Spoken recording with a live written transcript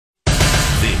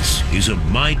is a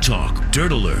My Talk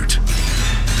Dirt Alert.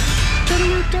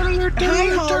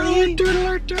 Hi, Holly.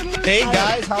 Hey,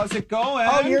 guys, how's it going?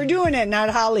 Oh, you're doing it, not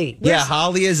Holly. Yeah,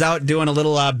 Holly is out doing a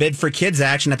little bid for kids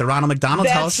action at the Ronald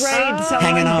McDonald's That's house. right. Someone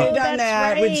hanging out. bid on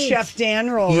that with Chef Dan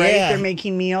Roll, right? Yeah. They're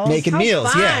making meals. Making meals,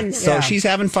 yeah. fun. So Yeah. she's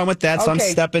having fun with that. So I'm Okay.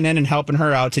 stepping in and helping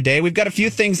her out today. We've got a few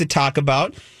things to talk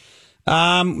about.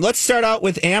 Let's start out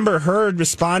with Amber Heard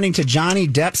responding to Johnny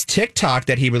Depp's TikTok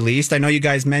that he released. I know you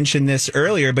guys mentioned this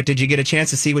earlier, but did you get a chance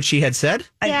to see what she had said?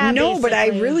 Yeah, No, but I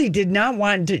basically. really did not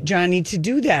want Johnny to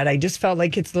do that. I just felt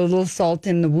like it's a little salt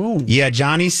in the wound. Yeah,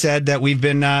 Johnny said that we've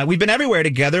been everywhere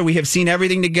together. We have seen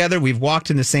everything together. We've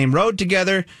walked in the same road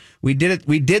together. We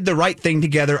did the right thing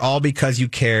together, all because you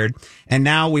cared. And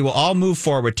now we will all move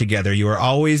forward together. You are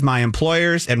always my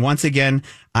employers. And once again,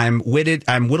 I'm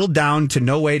whittled down to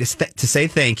no way to say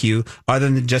thank you other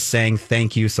than just saying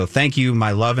thank you. So thank you,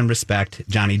 my love and respect,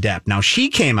 Johnny Depp. Now she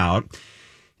came out,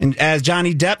 and as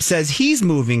Johnny Depp says he's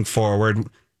moving forward,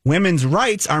 women's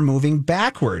rights are moving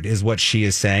backward, is what she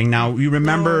is saying. Now you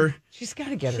remember. She's got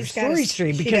to get her She's gotta- story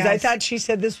straight she because I does. thought she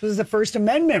said this was the First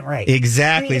Amendment right.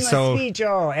 Exactly. Freedom of So speech.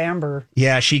 Oh, Amber.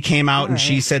 yeah, she came out and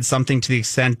she said something to the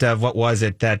extent of, what was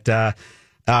it, that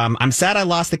I'm sad I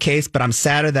lost the case, but I'm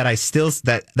sadder that I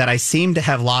seem to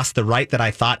have lost the right that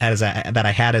I thought that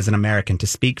I had as an American to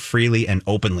speak freely and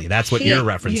openly. That's what you're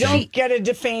referencing. You don't get to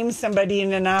defame somebody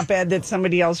in an op-ed that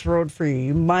somebody else wrote for you.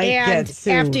 You might get And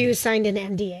sued. after you signed an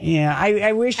NDA. Yeah,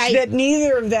 I wish that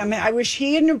neither of them. I wish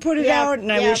he hadn't put it Yep, out,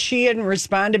 and I yep. wish she hadn't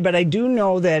responded. But I do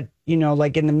know that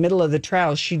like in the middle of the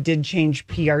trial, she did change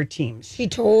PR teams, She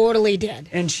totally did.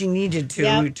 and she needed to.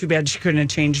 Yep. Too bad she couldn't have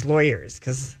changed lawyers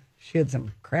because she had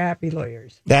some crappy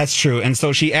lawyers. That's true. And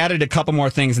so she added a couple more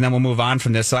things and then we'll move on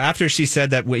from this. So after she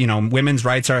said that, women's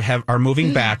rights are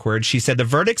moving backwards, she said the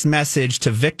verdict's message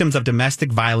to victims of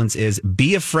domestic violence is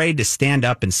be afraid to stand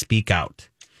up and speak out.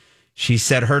 She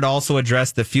said Heard also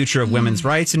addressed the future of women's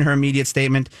rights in her immediate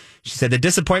statement. She said the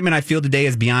disappointment I feel today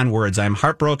is beyond words. I'm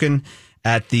heartbroken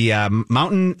at the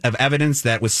mountain of evidence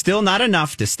that was still not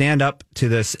enough to stand up to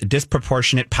this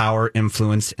disproportionate power,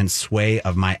 influence, and sway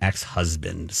of my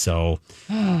ex-husband. So,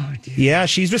 yeah,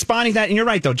 she's responding to that. And you're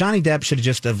right, though. Johnny Depp should have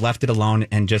just have left it alone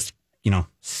and just,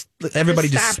 everybody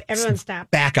Stop. Everyone stop.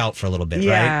 back out for a little bit,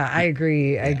 Yeah, right? I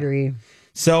agree. I agree.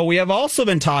 So we have also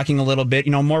been talking a little bit,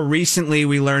 more recently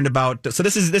we learned about, so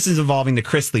this is involving the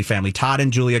Chrisley family, Todd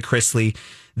and Julia Chrisley.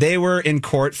 They were in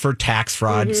court for tax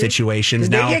fraud situations.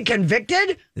 Did Now they get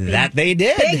convicted? that they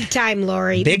did. Big time,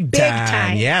 Lori. Big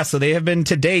time. Yeah, so they have been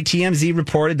today. TMZ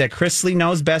reported that Chrisley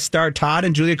Knows Best star Todd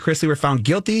and Julia Chrisley were found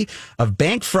guilty of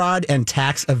bank fraud and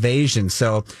tax evasion.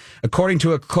 So, according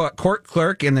to a court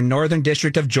clerk in the Northern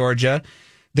District of Georgia,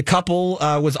 the couple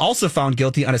was also found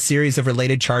guilty on a series of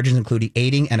related charges, including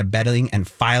aiding and abetting and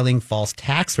filing false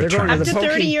tax They're going to returns. the Up to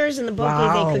 30 pokey. years in the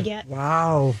bookie they could get.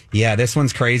 Wow. Yeah, this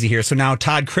one's crazy here. So now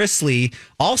Todd Chrisley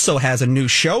also has a new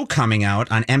show coming out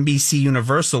on NBC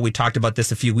Universal. We talked about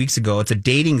this a few weeks ago. It's a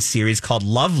dating series called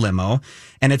Love Limo,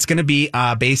 and it's going to be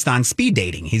based on speed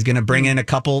dating. He's going to bring in a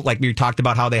couple, like we talked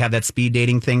about how they have that speed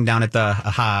dating thing down at the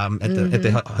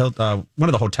one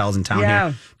of the hotels in town Yeah.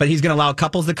 here. But he's going to allow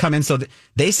couples to come in. So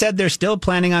they said they're still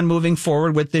planning on moving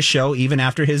forward with this show even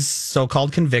after his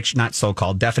so-called conviction, not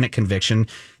so-called, definite conviction.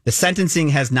 The sentencing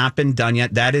has not been done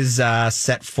yet. That is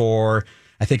set for,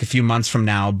 I think, a few months from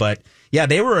now. But yeah,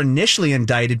 they were initially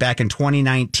indicted back in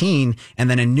 2019, and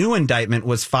then a new indictment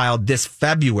was filed this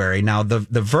February. Now, the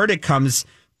verdict comes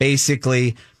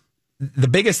basically, the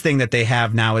biggest thing that they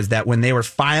have now is that when they were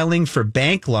filing for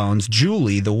bank loans,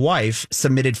 Julie, the wife,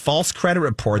 submitted false credit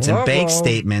reports and bank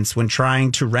statements when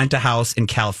trying to rent a house in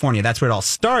California. That's where it all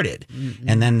started.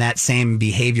 And then that same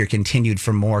behavior continued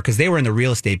for more because they were in the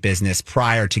real estate business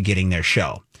prior to getting their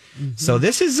show. So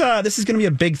this is going to be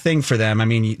a big thing for them. I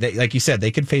mean, like you said,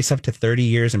 they could face up to 30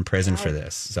 years in prison for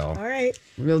this. So All right.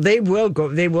 Well, they will go.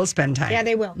 They will spend time. Yeah,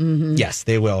 they will. yes,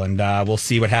 they will, and we'll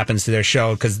see what happens to their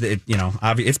show because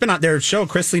it's been on their show.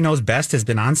 Chrisley Knows Best has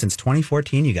been on since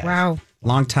 2014. You guys, Wow.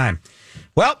 long time.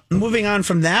 Well, moving on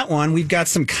from that one, we've got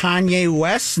some Kanye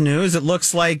West news. It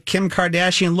looks like Kim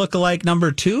Kardashian lookalike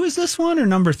number 2 is this one or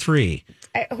number 3?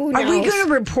 Who knows? Are we going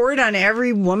to report on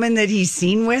every woman that he's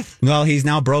seen with? Well, he's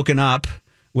now broken up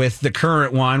with the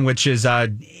current one, which is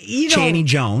Chaney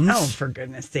Jones. Oh, for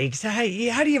goodness sakes. How do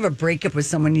you have a breakup with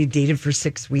someone you dated for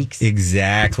 6 weeks?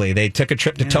 Exactly. They took a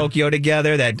trip to Tokyo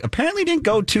together that apparently didn't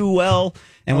go too well.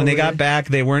 And when they got back,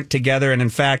 they weren't together. And in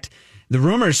fact, the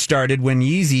rumors started when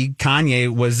Kanye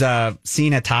was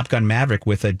seen at Top Gun Maverick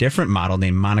with a different model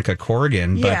named Monica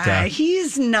Corrigan. Yeah, But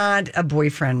he's not a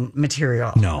boyfriend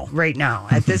material. No. Right now,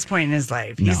 at this point in his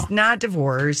life. He's not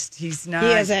divorced. He's not,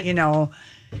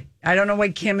 I don't know why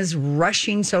Kim is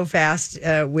rushing so fast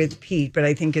with Pete, but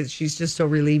I think she's just so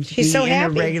relieved to be so in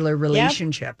happy. a regular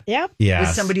relationship. Yep. yeah,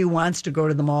 With somebody who wants to go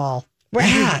to the mall.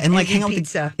 yeah, and like eat hang out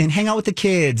pizza. hang out with the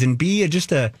kids and be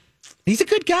he's a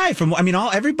good guy.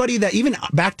 Everybody that even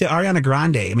back to Ariana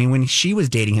Grande. I mean, when she was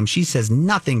dating him, she says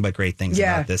nothing but great things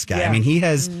about this guy. yeah. I mean, he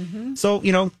has. So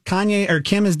Kanye or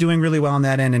Kim is doing really well on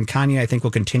that end, and Kanye I think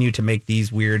will continue to make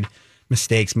these weird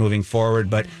mistakes moving forward.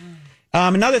 But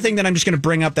another thing that I'm just going to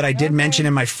bring up that I did mention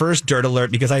in my first Dirt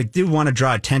Alert because I do want to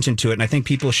draw attention to it, and I think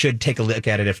people should take a look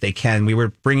at it if they can. We were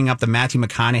bringing up the Matthew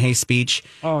McConaughey speech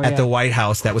at the White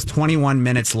House that was 21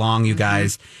 minutes long, you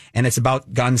guys, and it's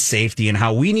about gun safety and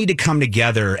how we need to come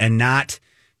together and not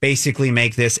basically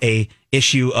make this a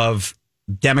issue of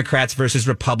Democrats versus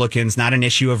Republicans, not an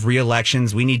issue of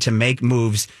re-elections. We need to make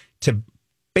moves to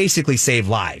basically save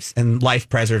lives and life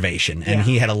preservation. And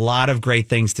he had a lot of great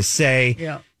things to say.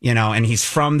 Yeah. And he's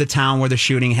from the town where the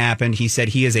shooting happened. He said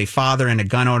he is a father and a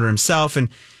gun owner himself. And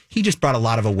he just brought a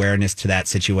lot of awareness to that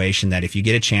situation that if you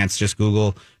get a chance, just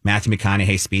Google Matthew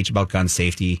McConaughey's speech about gun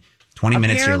safety, 20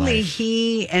 minutes of your Apparently, life.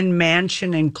 he and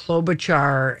Manchin and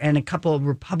Klobuchar and a couple of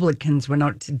Republicans went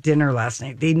out to dinner last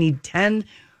night. They need 10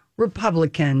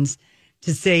 Republicans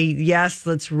to say, yes,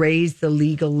 let's raise the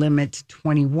legal limit to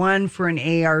 21 for an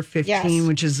AR-15,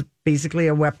 which is basically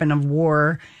a weapon of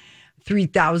war,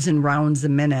 3,000 rounds a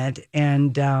minute.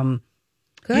 And,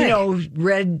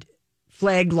 red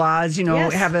flag laws,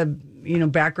 have a,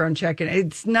 background check. And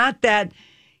it's not that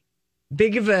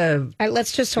big of a...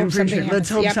 let's just hope something happens. Let's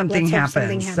hope something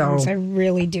happens. So, I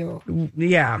really do.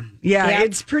 Yeah.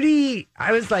 It's pretty...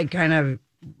 I was like that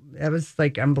was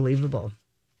like unbelievable.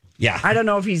 Yeah. I don't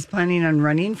know if he's planning on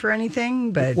running for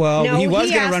anything, but... Well, No, he was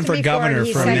he going to asked run him for before governor and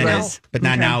he for a said minute, no. but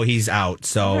now he's out.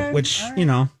 So,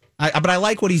 but I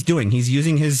like what he's doing. He's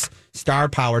using his star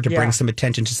power to bring some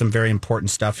attention to some very important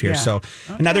stuff here. Yeah. So,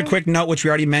 another quick note, which we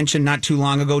already mentioned not too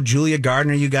long ago, Julia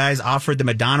Gardner, you guys, offered the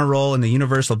Madonna role in the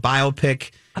Universal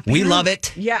biopic. We love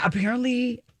it. Yeah,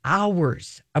 apparently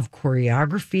hours of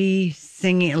choreography,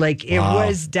 singing. Like, it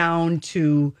was down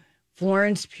to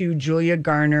Florence Pugh, Julia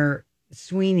Garner,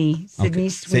 Sydney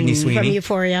Sweeney. From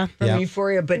Euphoria.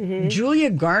 Euphoria. But Julia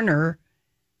Garner,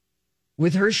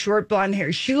 with her short blonde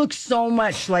hair, she looks so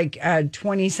much like a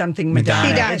 20-something Madonna.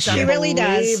 She does. It's She really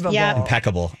does. unbelievable. Yeah.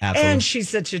 Impeccable. Absolutely. And she's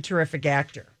such a terrific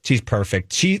actor. She's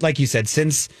perfect. She, like you said,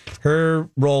 since her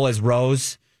role as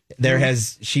Rose,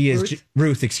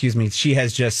 Ruth, excuse me. She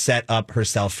has just set up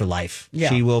herself for life. Yeah.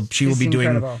 She will be doing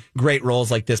incredible. great roles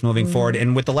like this moving forward.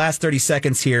 And with the last 30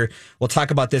 seconds here, we'll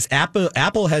talk about this.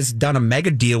 Apple has done a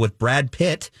mega deal with Brad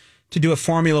Pitt to do a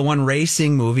Formula One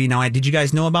racing movie. Now, did you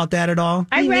guys know about that at all?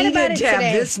 I read about it to have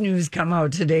today. this news come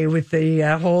out today with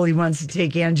the whole he wants to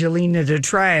take Angelina to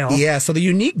trial. Yeah, so the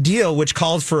unique deal, which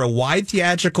calls for a wide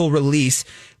theatrical release,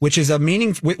 which is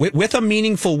with a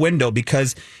meaningful window,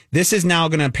 because this is now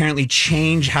going to apparently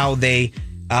change how they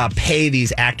pay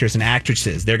these actors and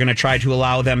actresses. They're going to try to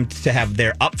allow them to have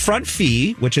their upfront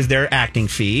fee, which is their acting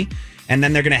fee, and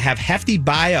then they're going to have hefty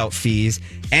buyout fees,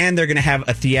 and they're going to have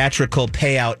a theatrical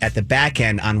payout at the back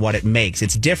end on what it makes.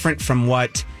 It's different from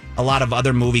what a lot of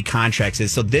other movie contracts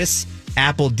is. So this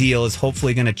Apple deal is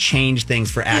hopefully going to change things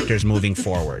for actors moving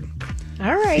forward.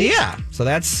 All right. Yeah, so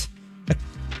that's a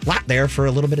lot there for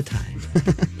a little bit of time.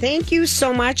 Thank you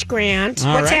so much, Grant.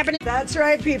 All What's right. happening? That's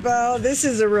right, people. This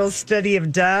is a real study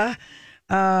of duh.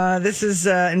 This is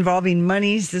involving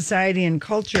money, society, and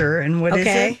culture. And what is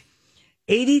it?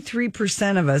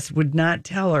 83% of us would not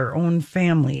tell our own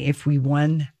family if we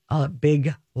won a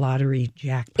big lottery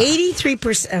jackpot.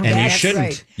 83%. And you That's shouldn't.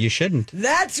 right. You shouldn't.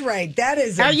 That's right. That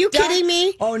is. Are you kidding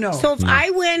me? Oh, no. So if I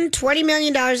win $20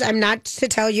 million, I'm not to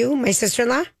tell you, my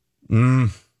sister-in-law?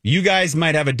 You guys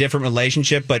might have a different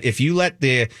relationship, but if you let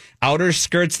the outer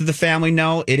skirts of the family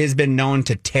know, it has been known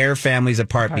to tear families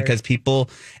apart because people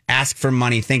ask for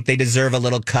money, think they deserve a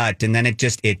little cut, and then it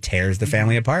tears the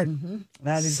family apart.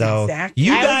 That is So exactly.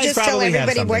 you I would guys just tell probably have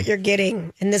everybody something. what you're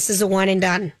getting, and this is a one and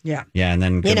done. Yeah. Yeah, and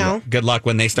then good luck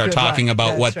when they start Good talking luck. about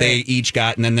That's what they right. each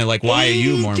got, and then they're like, "Why are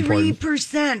you more important?"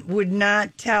 83% would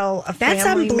not tell a That's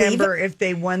family unbelievable. member if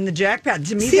they won the jackpot.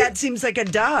 To me, See- that seems like a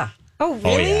duh. Oh,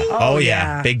 Oh really? yeah, oh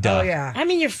yeah, big duh. Oh yeah. I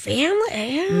mean, your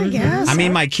family? Yeah, I guess. I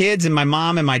mean, my kids and my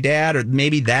mom and my dad, or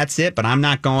maybe that's it, but I'm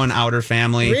not going outer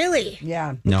family. Really?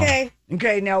 Yeah. No. Okay.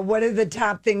 Okay, now what are the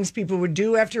top things people would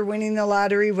do after winning the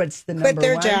lottery? What's the number Quit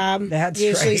their one? job. That's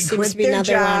Usually right. seems Quit to be their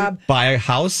another job. Buy a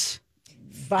house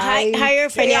hire a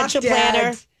financial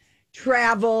planner.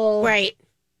 Travel. Right.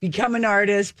 Become an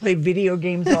artist, play video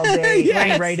games all day,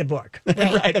 and write a book.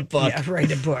 Write a book. Yeah,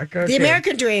 write a book. Okay. The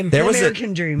American dream. There was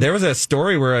American dream. There was a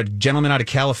story where a gentleman out of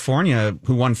California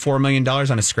who won $4 million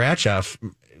on a scratch off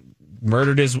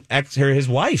murdered his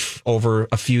wife over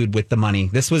a feud with the money.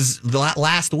 This was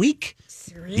last week.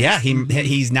 Serious? Yeah,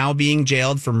 he's now being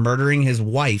jailed for murdering his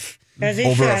wife As he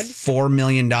over a should. $4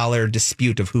 million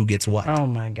dispute of who gets what. Oh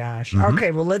my gosh. Mm-hmm.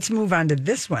 Okay, well, let's move on to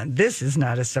this one. This is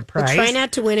not a surprise. Well, try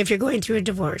not to win if you're going through a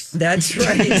divorce. That's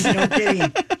right. No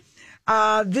kidding.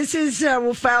 This is,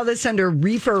 we'll file this under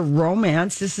reefer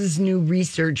romance. This is new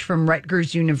research from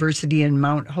Rutgers University and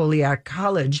Mount Holyoke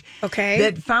College. Okay.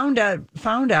 That found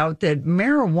out that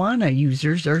marijuana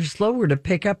users are slower to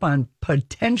pick up on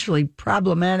potentially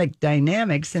problematic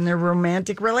dynamics in their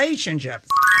romantic relationships.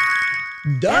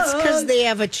 That's because they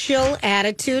have a chill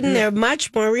attitude and they're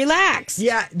much more relaxed.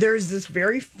 Yeah, there's this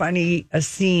very funny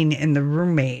scene in The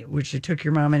Roommate, which I took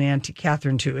your mom and Auntie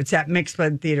Catherine to. It's at Mixed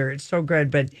Blood Theater. It's so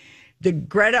good. But the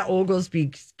Greta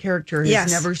Oglesby's character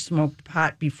has never smoked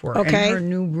pot before. Okay. And her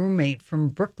new roommate from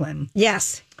Brooklyn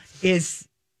Yes.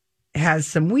 has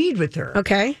some weed with her.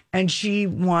 Okay. And she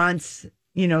wants,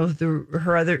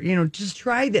 her other, just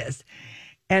try this.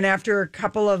 And after a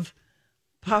couple of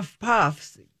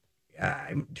puffs,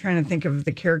 I'm trying to think of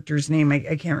the character's name.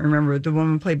 I can't remember. The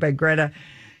woman played by Greta.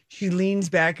 She leans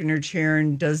back in her chair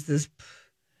and does this.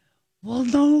 Well,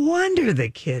 no wonder the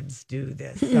kids do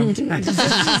this sometimes.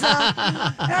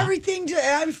 Everything.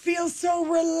 I feel so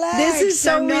relaxed. This is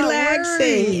so I'm not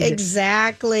relaxing. worried.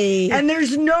 Exactly. And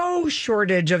there's no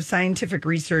shortage of scientific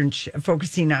research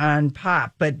focusing on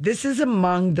pop, but this is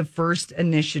among the first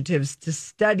initiatives to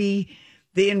study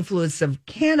the influence of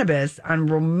cannabis on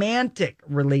romantic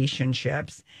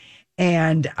relationships.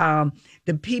 And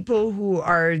the people who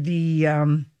are the,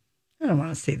 I don't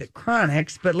want to say the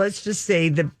chronics, but let's just say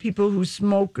the people who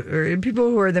smoke or people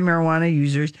who are the marijuana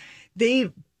users,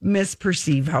 they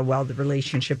misperceive how well the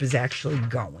relationship is actually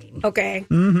going. Okay.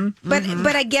 Mm-hmm.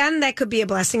 But again, that could be a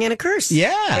blessing and a curse.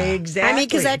 Yeah. Exactly. I mean,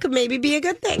 because that could maybe be a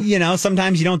good thing.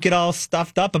 Sometimes you don't get all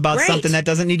stuffed up about Right. something that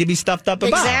doesn't need to be stuffed up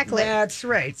about. Exactly. That's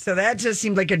right. So that just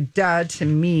seemed like a duh to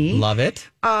me. Love it.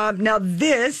 Now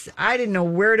this, I didn't know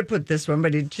where to put this one,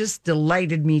 but it just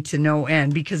delighted me to no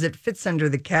end because it fits under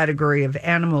the category of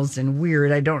animals and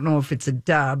weird. I don't know if it's a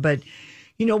duh, but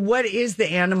what is the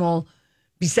animal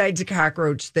besides a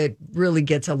cockroach that really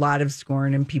gets a lot of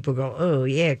scorn and people go, oh,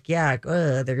 yuck, yuck,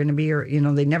 they're going to be,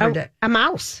 they never do. A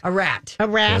mouse. A rat. A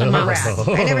rat. A mouse.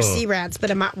 I never see rats,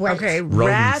 but a mouse. Okay,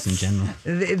 Rodents rats. in general.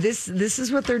 This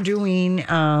is what they're doing.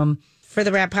 For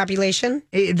the rat population?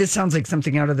 This sounds like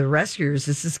something out of the rescuers.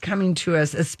 This is coming to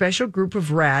us. A special group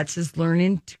of rats is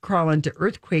learning to crawl into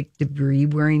earthquake debris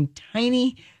wearing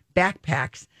tiny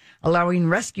backpacks, allowing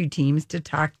rescue teams to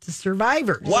talk to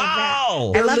survivors.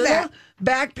 Wow. And love little that.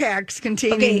 backpacks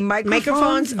containing Okay,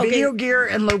 microphones, okay. video gear,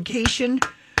 and location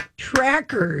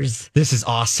trackers. This is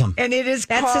awesome. And it is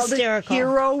That's called hysterical.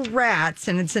 Hero Rats,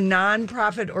 and it's a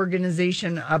nonprofit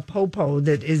organization, a POPO,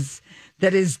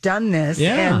 that has done this.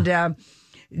 Yeah. And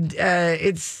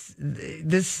it's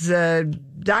this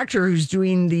doctor who's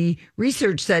doing the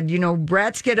research said,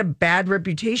 rats get a bad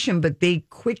reputation, but they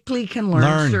quickly can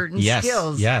learn certain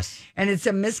skills. Yes. And it's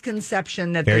a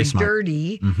misconception that Very they're smart.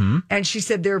 dirty. Mm-hmm. And she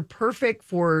said they're perfect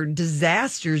for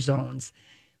disaster zones.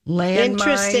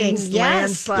 Interesting. Landmines,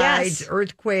 Yes, landslides, yes.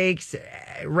 earthquakes.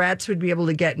 Rats would be able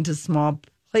to get into small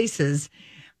places.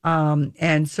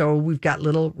 And so we've got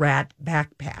little rat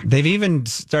backpacks. They've even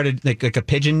started like a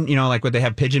pigeon, like where they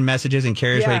have pigeon messages and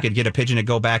carriers where Yeah. you could get a pigeon to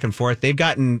go back and forth. They've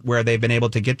gotten where they've been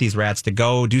able to get these rats to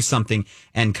go do something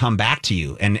and come back to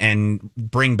you and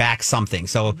bring back something.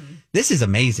 So this is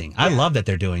amazing. I love that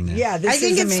they're doing this. Yeah, this I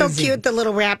think is it's so amazing. cute, the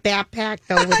little rat backpack,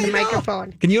 though, with the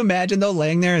microphone. Can you imagine though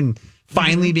laying there and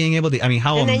finally being able to,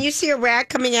 how, And then you see a rat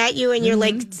coming at you and you're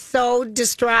like so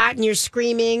distraught and you're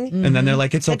screaming. and then they're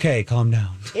like, it's okay, calm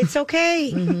down. It's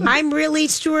okay. I'm really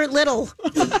Stuart Little.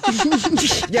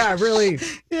 Yeah, really.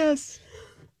 Yes.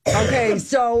 Okay,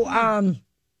 so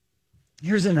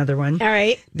here's another one. All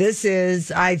right. This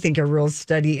is, I think, a real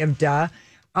study of duh.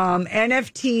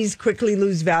 NFTs quickly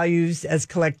lose values as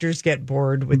collectors get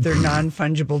bored with their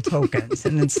non-fungible tokens.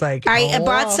 And it's like, I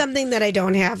bought wow. something that I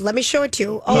don't have. Let me show it to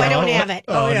you. Oh, I don't have it.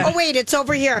 Oh, wait, it's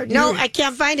over here. No, I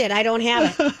can't find it. I don't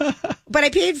have it. But I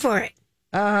paid for it.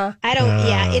 I don't,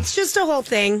 yeah, it's just a whole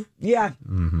thing. Yeah.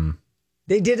 Mm-hmm.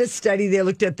 They did a study. They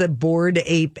looked at the Bored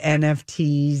Ape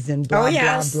NFTs and blah,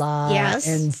 yes. blah, blah. Yes.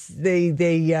 And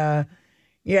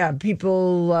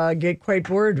people get quite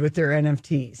bored with their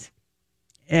NFTs.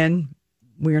 And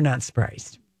we're not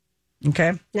surprised.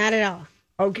 Okay. Not at all.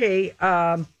 Okay.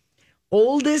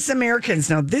 Oldest Americans.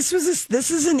 Now, this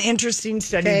is an interesting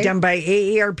study done by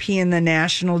AARP and the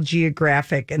National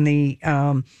Geographic, and they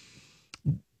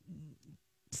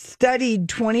studied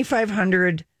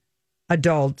 2,500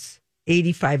 adults,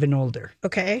 85 and older.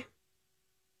 Okay.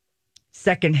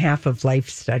 Second half of life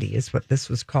study is what this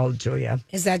was called, Julia.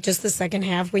 Is that just the second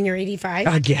half when you're 85?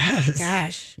 I guess.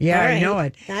 Gosh. Yeah, All I right. know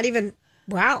it. Not even,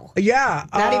 wow. Yeah.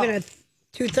 Not even a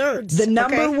 2/3. The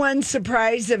number one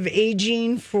surprise of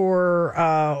aging for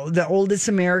the oldest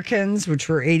Americans, which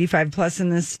were 85 plus in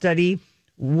this study,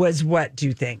 was what, do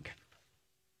you think?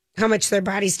 How much their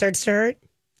body starts to hurt?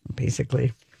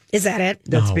 Basically. Is that it?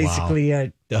 That's Oh, basically wow.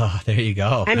 it. Oh, there you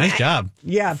go. Nice job.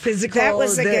 Yeah, physical. That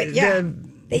was a good, yeah.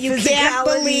 The You can't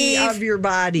physicality believe of your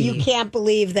body. You can't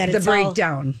believe that the it's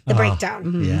breakdown. The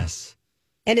breakdown. Yes.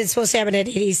 And it's supposed to happen at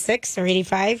 86 or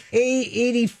 85?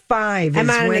 85 I'm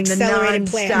is on an when the accelerated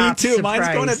plan. Me nonstop too. Mine's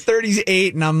surprise. going at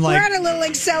 38, and I'm We're like, on a little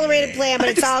accelerated plan, but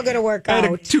it's all going to work I had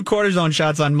out. 2 cortisone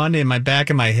shots on Monday in my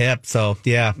back and my hip. So,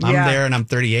 yeah, I'm Yeah. there and I'm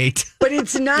 38. But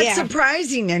it's not Yeah.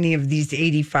 surprising any of these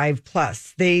 85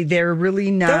 plus. They're really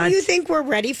not. Don't you think we're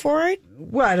ready for it?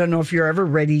 Well, I don't know if you're ever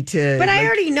ready to. But I like,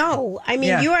 already know. I mean,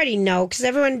 Yeah. you already know because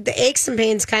everyone, the aches and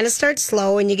pains kind of start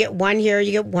slow, and you get one here,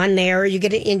 you get one there, you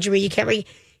get an injury, you can't really.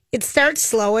 It starts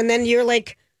slow, and then you're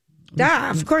like,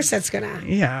 of course that's gonna.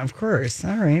 Yeah, of course.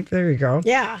 All right, there you go.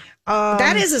 Yeah,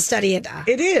 that is a study. It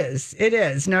is. It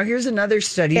is. Now, here's another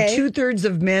study. Okay. 2/3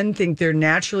 of men think they're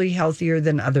naturally healthier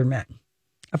than other men.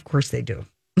 Of course they do.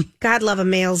 God love a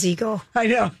male's ego. I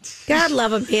know. God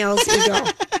love a male's ego.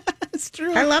 It's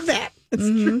true. I love that.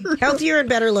 Healthier and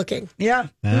better looking. Yeah.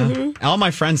 All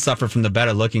my friends suffer from the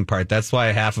better looking part. That's why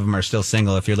half of them are still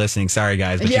single. If you're listening, sorry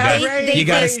guys, but Yeah, you right.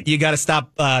 got you got to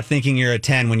stop thinking you're a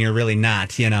 10 when you're really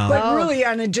not. You know. But really,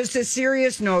 on just a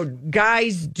serious note,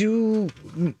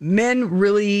 men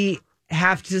really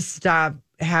have to stop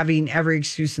having every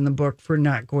excuse in the book for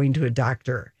not going to a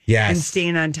doctor. Yes. And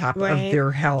staying on top Right. of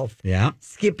their health. Yeah.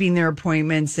 Skipping their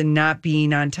appointments and not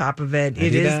being on top of it. It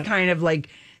do is that. kind of like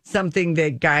something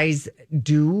that guys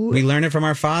do. We learn it from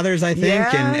our fathers, I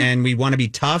think, Yeah. and we want to be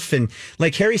tough. And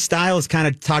like Harry Styles kind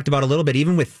of talked about a little bit,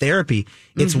 even with therapy,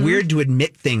 it's weird to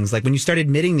admit things. Like when you start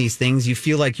admitting these things, you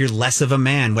feel like you're less of a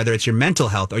man, whether it's your mental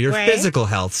health or your Right. physical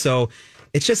health. So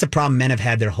it's just a problem men have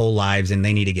had their whole lives, and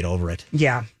they need to get over it.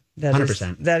 Yeah.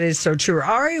 100%. That is so true.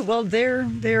 All right. Well,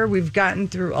 there. We've gotten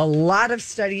through a lot of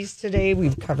studies today.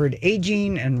 We've covered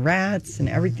aging and rats and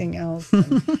everything else.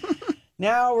 And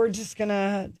now we're just going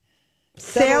to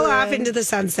Sail off into the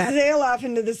sunset. Sail off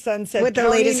into the sunset. With the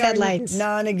counting latest our headlines.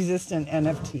 Non-existent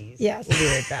NFTs. Yes. We'll be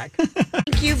right back.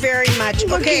 Thank you very much.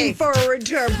 Looking Okay. forward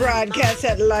to our broadcast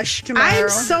at Lush tomorrow. I'm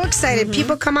so excited.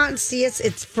 People come out and see us.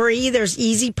 It's free. There's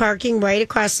easy parking right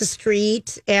across the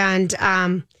street. And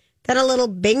then a little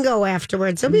bingo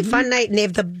afterwards. It'll be a fun night. And they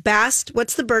have the best.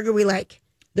 What's the burger we like?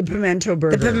 The pimento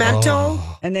burger. The pimento.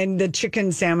 And then the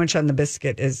chicken sandwich on the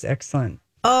biscuit is excellent.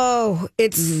 Oh,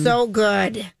 it's so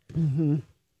good.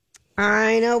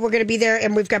 I know we're going to be there,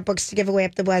 and we've got books to give away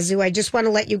up the wazoo. I just want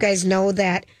to let you guys know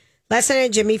that last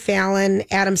night Jimmy Fallon,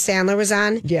 Adam Sandler was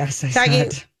on. Yes, I saw talking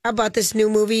it. about this new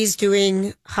movie he's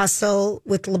doing, Hustle,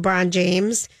 with LeBron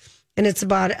James. And it's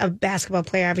about a basketball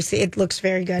player. Obviously, it looks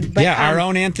very good. But, Yeah, our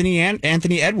own Anthony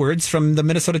Edwards from the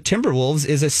Minnesota Timberwolves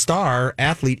is a star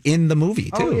athlete in the movie,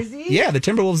 too. Oh, is he? Yeah, the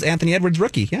Timberwolves Anthony Edwards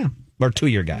rookie, yeah. Or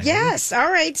 2-year guy. Yes, all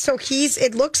right. So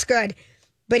it looks good.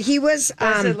 But he was.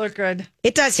 Does it look good?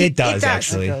 It does. It does,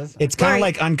 actually. It does. It's kind of Right.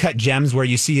 like Uncut Gems where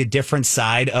you see a different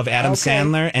side of Adam Okay.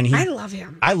 Sandler. And I love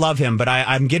him. I love him, but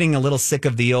I'm getting a little sick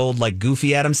of the old, like,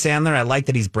 goofy Adam Sandler. I like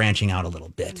that he's branching out a little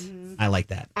bit. I like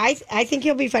that. I think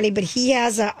he'll be funny, but he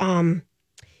has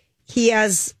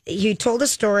he told a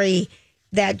story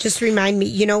that just remind me,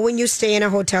 you know, when you stay in a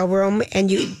hotel room and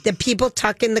the people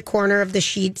tuck in the corner of the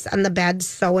sheets on the bed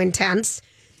so intense.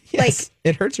 Yes,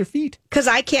 it hurts your feet. Because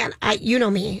I can't, you know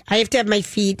me, I have to have my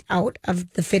feet out of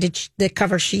the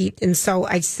cover sheet. And so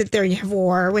I sit there and have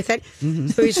war with it.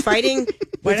 So he's fighting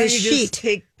Why with don't his you sheet. just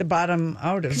take the bottom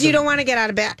out of Because you don't want to get out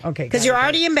of bed. Okay, Because got you're it, got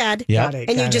already in bed. Yeah. Got it,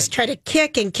 And you got just try to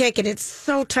kick, and it's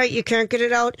so tight you can't get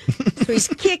it out. So he's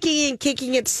kicking and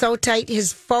kicking it so tight.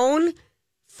 His phone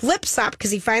flips up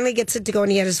because he finally gets it to go,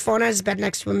 and he had his phone on his bed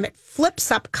next to him. It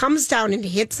flips up, comes down, and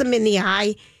hits him in the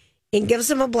eye and gives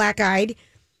him a black eye.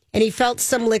 And he felt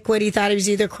some liquid. He thought he was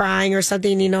either crying or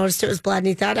something. And he noticed it was blood. And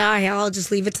he thought, hell, I'll just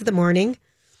leave it to the morning.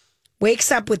 Wakes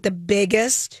up with the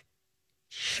biggest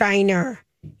shiner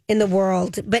in the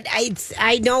world. But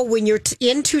I know when you're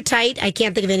in too tight, I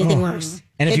can't think of anything worse.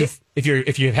 And if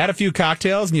if you've had a few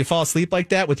cocktails and you fall asleep like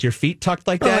that with your feet tucked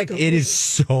like that, it is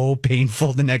so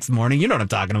painful the next morning. You know what I'm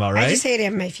talking about, right? I just hate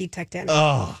having my feet tucked in.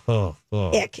 Oh.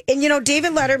 Ick. And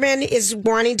David Letterman is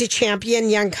wanting to champion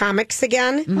young comics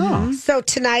again. Oh. So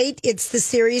tonight it's the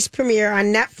series premiere on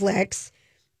Netflix,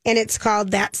 and it's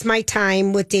called That's My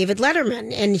Time with David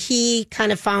Letterman. And he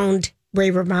kind of found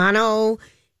Ray Romano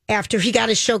after he got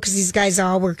his show because these guys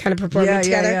all were kind of performing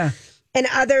together. And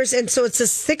others. And so it's a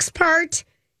 6-part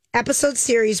episode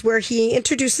series where he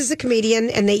introduces a comedian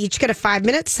and they each get a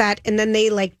 5-minute set, and then they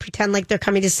pretend like they're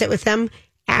coming to sit with them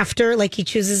after, like he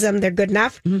chooses them, they're good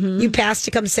enough. You pass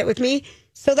to come sit with me.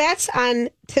 So that's on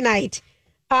tonight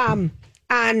on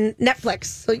Netflix.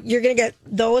 So you're going to get,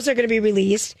 those are going to be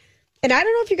released. And I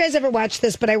don't know if you guys ever watched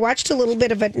this, but I watched a little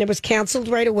bit of it and it was canceled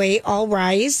right away. All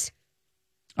Rise.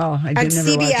 Oh, I on did never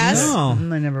CBS. watch it.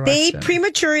 No. I never watched They it.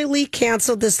 prematurely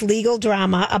canceled this legal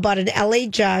drama about an LA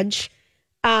judge,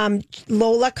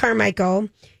 Lola Carmichael,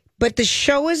 but the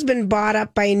show has been bought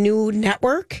up by a new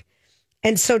network.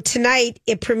 And so tonight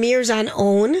it premieres on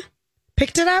OWN.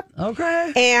 Picked it up.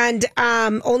 Okay. And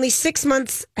only 6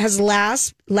 months has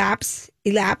elapsed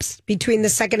between the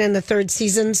second and the third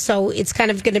season. So it's kind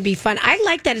of going to be fun. I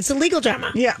like that. It's a legal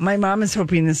drama. Yeah, my mom is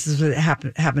hoping this is what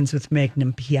happens with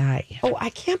Magnum PI. Oh, I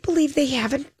can't believe they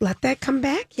haven't let that come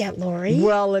back yet, Lori.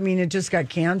 Well, I mean, it just got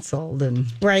canceled, and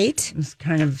Right? it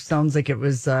kind of sounds like it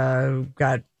was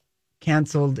got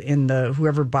canceled in the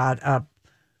whoever bought up.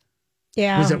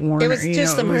 Yeah. Was it Warner? It was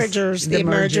just the mergers. The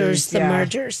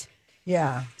mergers.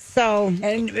 Yeah. So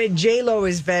And J-Lo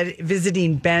is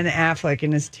visiting Ben Affleck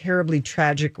in his terribly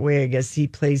tragic wig as he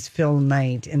plays Phil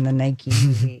Knight in the Nike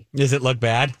movie. Does it look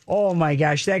bad? Oh my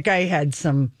gosh, that guy had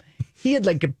he had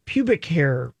like a pubic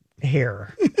hair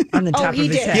on the top of he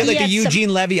his did. head. He had like He a had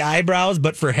Eugene Levy eyebrows,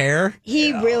 but for hair.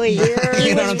 he really, You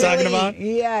know what I'm talking about?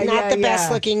 Yeah, not the best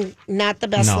yeah. looking, not the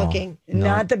best No. looking.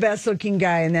 Not the best looking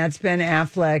guy, and that's Ben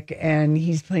Affleck, and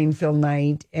he's playing Phil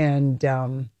Knight. And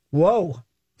whoa,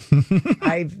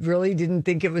 I really didn't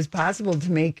think it was possible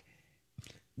to make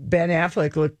Ben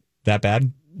Affleck look That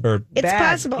bad? Or It's bad.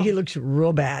 possible. He looks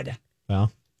real bad.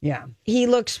 well, Yeah, He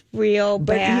looks real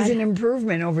but bad. he's an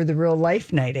improvement over the real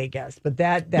life Knight, I guess. But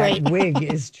that Right. wig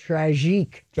is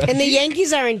tragique. And the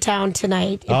Yankees are in town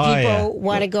tonight. If Oh, people yeah.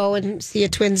 want to go and see a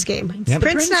Twins game, Yep.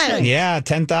 Prince Prince night. night. yeah,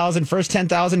 10,000. First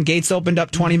 10,000. Gates opened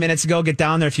up 20 minutes ago. Get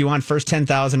down there if you want. First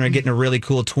 10,000 are getting a really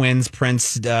cool Twins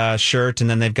Prince shirt. And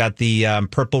then they've got the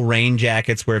Purple Rain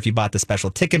jackets where if you bought the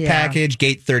special ticket Yeah. package,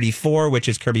 Gate 34, which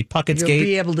is Kirby Puckett's You'll gate.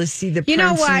 be able to see the You know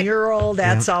Prince what? mural.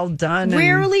 That's all done. and-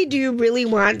 Rarely do you really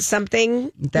want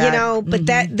something, That- but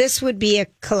this would be a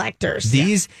collector's.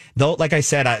 These, though, like I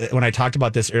said, when I talked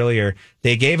about this earlier,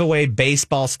 they gave away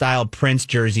baseball style Prince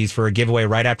jerseys for a giveaway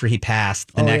right after he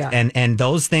passed. Yeah. And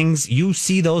those things, you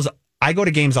see those. I go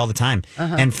to games all the time,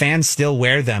 and fans still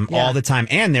wear them all the time.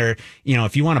 And they're,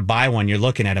 if you want to buy one, you're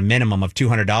looking at a minimum of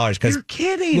 $200. You're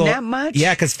kidding, that much?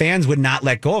 Yeah, because fans would not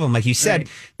let go of them. Like you said,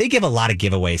 they give a lot of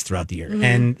giveaways throughout the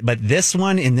year, but this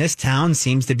one in this town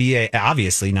seems to be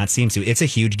it's a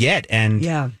huge get, and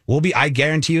Yeah. I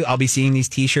guarantee you, I'll be seeing these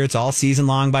T-shirts all season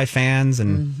long by fans,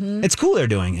 and it's cool they're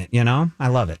doing it. I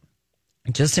love it.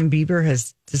 Justin Bieber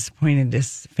has disappointed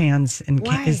his fans in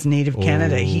his native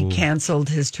Canada. He canceled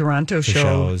his Toronto show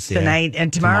shows, yeah. tonight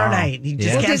and tomorrow night. He just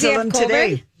Yeah. Well, does he canceled them have COVID?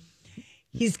 today.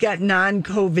 He's got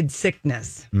non-COVID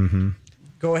sickness. Mm-hmm.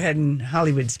 Go ahead and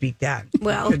Hollywood speak that.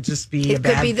 Well, it could just be a it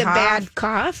bad could be the cough bad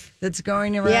cough. that's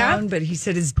going around. Yeah. But he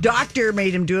said his doctor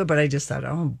made him do it. But I just thought,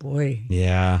 oh boy,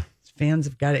 Yeah, fans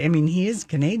have got it. I mean, he is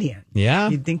Canadian. yeah.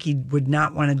 You'd think he would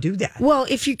not want to do that. Well,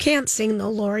 if you can't sing though,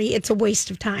 Lori, it's a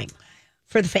waste of time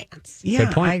for the fans. Yeah,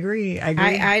 Good point. I agree.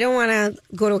 I don't want to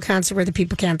go to a concert where the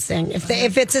people can't sing. If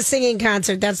it's a singing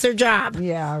concert, that's their job.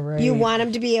 Yeah, right. You want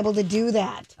them to be able to do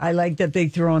that. I like that they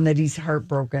throw in that he's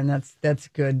heartbroken. That's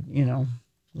good.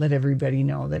 Let everybody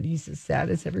know that he's as sad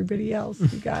as everybody else.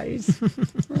 You guys,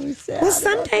 really sad. Well,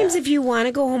 sometimes if you want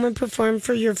to go home and perform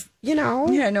for your,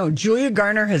 Yeah, no. Julia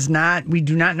Garner has not. We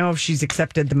do not know if she's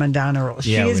accepted the Madonna role.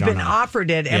 She Yeah, we has don't been know.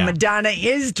 offered it, and Yeah. Madonna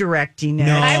is directing it.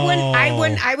 No.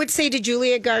 I would say to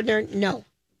Julia Gardner, no.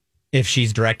 If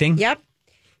she's directing, Yep.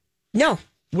 No.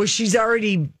 Well, she's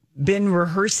already been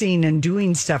rehearsing and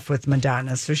doing stuff with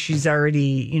Madonna, so she's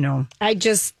already, I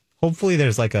just, hopefully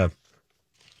there's like a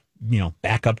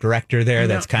backup director there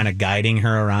that's kind of guiding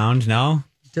her around. No.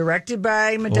 directed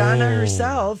by Madonna Oh.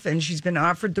 herself, and she's been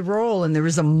offered the role. And there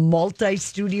was a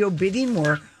multi-studio bidding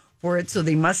war for it, so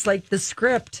they must like the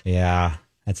script. Yeah,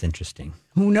 that's interesting.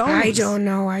 Who knows? I don't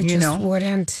know. I just know?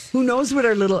 wouldn't. Who knows what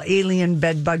our little alien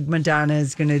bedbug Madonna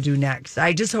is going to do next?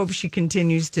 I just hope she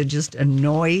continues to just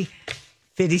annoy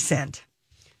 50 Cent.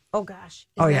 Oh, gosh.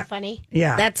 Isn't that funny?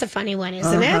 Yeah. That's a funny one,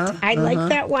 isn't it? I like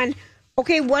that one.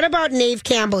 Okay, what about Neve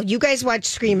Campbell? You guys watch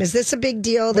Scream. Is this a big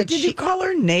deal? What did you call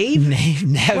her? Nave?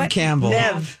 Nev Campbell.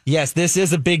 Nev. Yes, this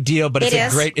is a big deal, but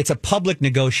it's a public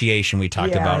negotiation we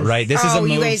talked about, right? This is a move.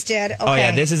 You guys did? Okay. Oh,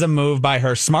 yeah, this is a move by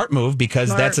her, smart move,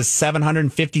 because that's a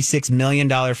 $756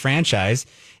 million franchise,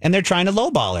 and they're trying to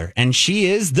lowball her, and she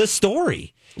is the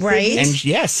story. Right. And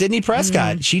yeah, Sydney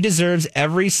Prescott, she deserves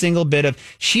every single bit of,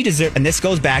 and this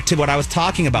goes back to what I was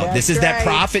talking about. This is that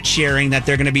profit sharing that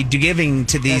they're going to be giving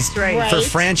to these for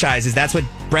franchises. That's what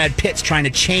Brad Pitt's trying to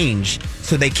change.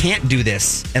 So they can't do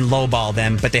this and lowball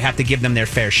them, but they have to give them their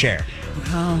fair share.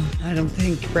 Well, I don't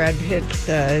think Brad Pitt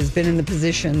has been in the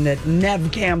position that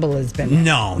Nev Campbell has been in.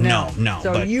 No.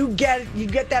 So you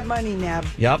get that money,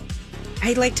 Nev. Yep.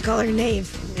 I'd like to call her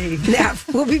Nave. Nev.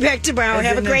 We'll be back tomorrow.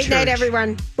 Have a great night,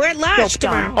 everyone. We're at Lush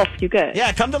tomorrow. Off you go.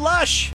 Yeah, come to Lush.